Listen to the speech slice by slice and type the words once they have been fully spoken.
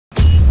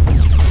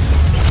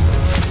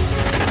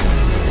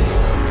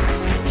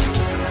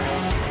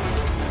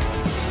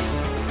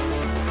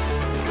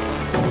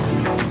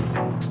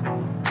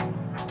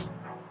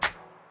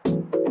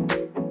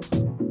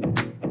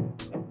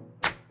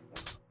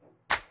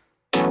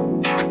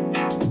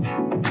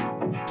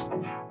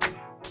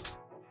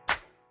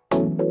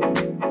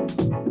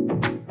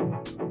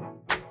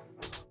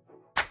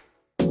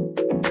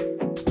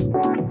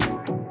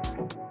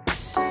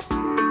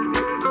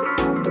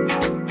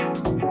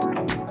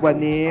วัน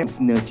นี้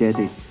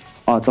Synergetic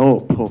Auto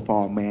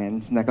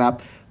Performance นะครับ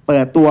เปิ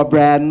ดตัวแบ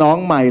รนด์น้อง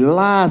ใหม่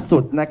ล่าสุ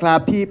ดนะครับ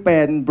ที่เป็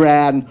นแบร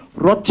นด์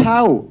รถเช่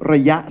าร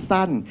ะยะ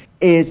สั้น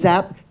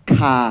ASAP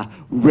Car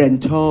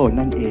Rental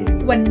นั่นเอง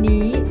วัน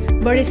นี้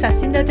บริษัท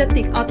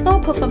Synergetic Auto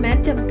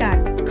Performance จำกัด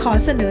ขอ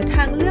เสนอท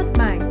างเลือกใ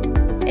หม่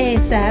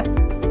ASAP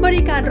บ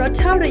ริการรถ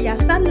เช่าระยะ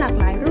สั้นหลาก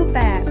หลายรูปแ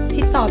บบ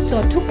ที่ตอบโจ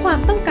ทย์ทุกความ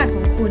ต้องการข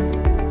องคุณ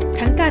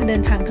ทั้งการเดิ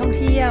นทางท่อง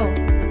เที่ยว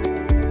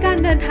การ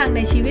เดินทางใน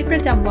ชีวิตป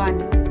ระจำวัน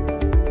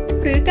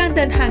หรือการเ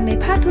ดินทางใน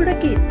ภาคธุร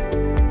กิจ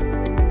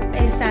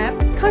ASAP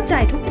เข้าใจ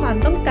ทุกความ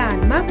ต้องการ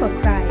มากกว่า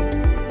ใคร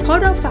เพราะ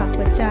เราฝาก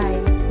หัวใจ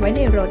ไว้ใ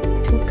นรถ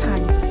ทุกคั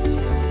น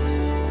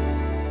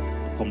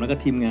ผมแล้วก็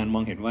ทีมงานม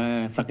องเห็นว่า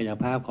ศักย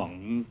ภาพของ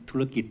ธุ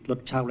รกิจรถ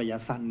เช่าระยะ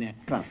สั้นเนี่ย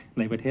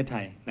ในประเทศไท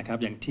ยนะครับ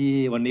อย่างที่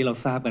วันนี้เรา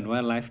ทราบกันว่า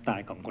ไลฟ์สไต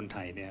ล์ของคนไท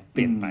ยเนี่ยเป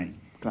ลี่ยนไป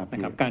นะ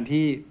ครับการ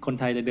ที่คน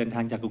ไทยจะเดินท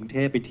างจากกรุงเท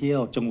พไปเที่ย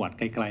วจังหวัด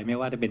ไกลๆไม่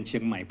ว่าจะเป็นเชี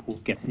ยงใหม่ภู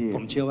เก็ตผ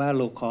มเชื่อว่า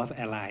low cost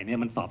airline เนี่ย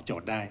มันตอบโจ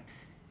ทย์ได้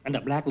อัน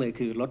ดับแรกเลย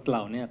คือรถเร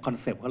าเนี่ยคอน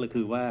เซปต์ก็เลย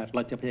คือว่าเร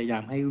าจะพยายา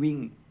มให้วิ่ง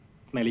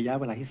ในระยะ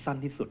เวลาที่สั้น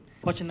ที่สุด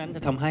เพราะฉะนั้นจ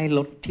ะทำให้ร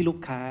ถที่ลูก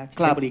ค้าใ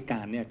ช้บริกา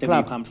รเนี่ยจะมี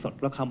ความสด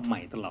และความให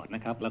ม่ตลอดน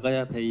ะครับแล้วก็จ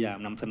ะพยายาม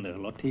นำเสนอ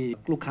รถที่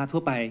ลูกค้าทั่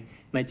วไป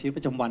ในชีวิตป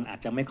ระจำวันอาจ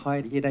จะไม่ค่อย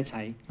ที่ได้ใ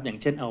ช้อย่าง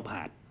เช่นเอาผ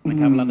าดนะ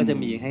ครับเราก็จะ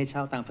มีให้เช่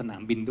าตามสนา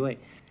มบินด้วย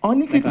อ๋อ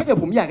นี่คือถ้าเกิด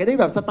ผมอยากจะได้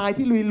แบบสไตล์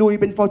ที่ลุย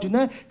ๆเป็น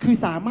Fortuner คือ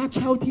สามารถเ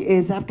ช่าที่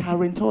ASAP Car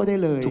Rental ได้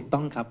เลยถูกต้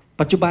องครับ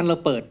ปัจจุบันเรา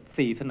เปิด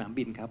4สนาม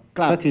บินครับ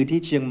ก็คือที่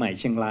เชียงใหม่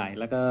เชียงราย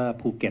แล้วก็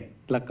ภูเก็ต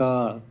แล้วก็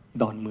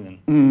ดอนเมือง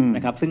น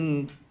ะครับซึ่ง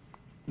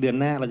เดือน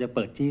หน้าเราจะเ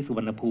ปิดที่สุว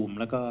รรณภูมิ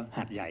แล้วก็ห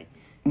าดใหญ่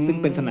ซึ่ง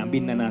เป็นสนามบิ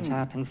นนานาชา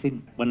ติทั้งสิ้น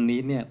วันนี้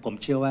เนี่ยผม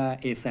เชื่อว่า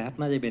ASAP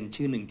น่าจะเป็น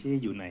ชื่อหนึ่งที่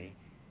อยู่ใน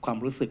ความ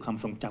รู้สึกความ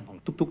ทรงจำของ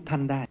ทุกๆท่า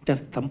นได้จะ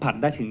สัมผัส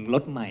ได้ถึงร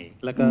ถใหม่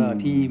แล้วก็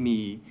ที่มี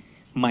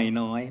ใหม่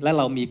น้อยและ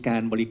เรามีกา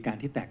รบริการ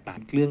ที่แตกต่าง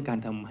เรื่องการ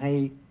ทำให้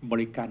บ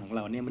ริการของเ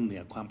ราเนี่ยมันเหนื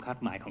อความคาด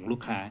หมายของลู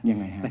กค้า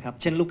นะครับ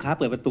เช่นลูกค้า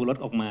เปิดประตูรถ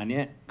ออกมาเ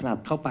นี่ย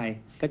เข้าไป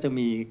ก็จะ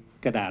มี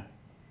กระดาษ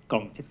กล่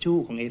องเช็ดชู่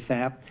ของ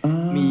ASAP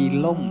มี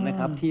ล่มนะค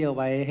รับที่เอาไ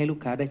ว้ให้ลูก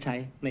ค้าได้ใช้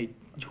ใน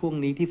ช่วง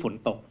นี้ที่ฝน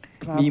ตก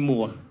มีหม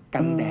วก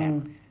กันแดด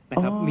นะ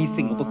ครับมี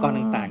สิ่งอุปกรณ์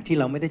ต่างๆที่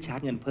เราไม่ได้ชาร์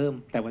จเงินเพิ่ม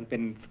แต่มันเป็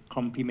น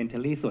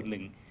complementary ส่วนห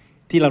นึ่ง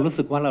ที่เรารู้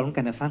สึกว่าเราต้องก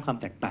ารจะสร้างความ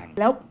แตกต่าง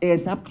แล้ว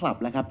ASAP Club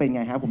ล่ะครับเป็นไ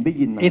งครับผมได้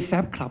ยินมา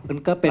ASAP Club มัน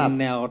ก็เป็น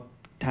แนว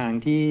ทาง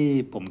ที่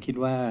ผมคิด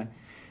ว่า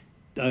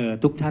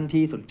ทุกท่าน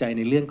ที่สนใจใ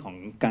นเรื่องของ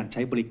การใ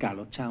ช้บริการ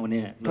รถเช่าเ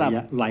นี่ยระย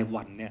ะราย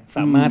วันเนี่ยส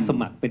ามารถส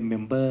มัครเป็นเม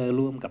มเบอร์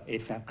ร่วมกับ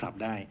ASAP Club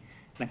ได้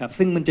นะครับ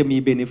ซึ่งมันจะมี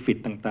เบเนฟิต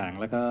ต่างๆ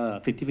แล้วก็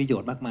สิทธิประโย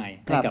ชน์มากมาย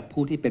ให้กับ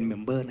ผู้ที่เป็นเม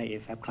มเบอร์ใน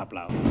ASAP Club เ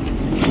รา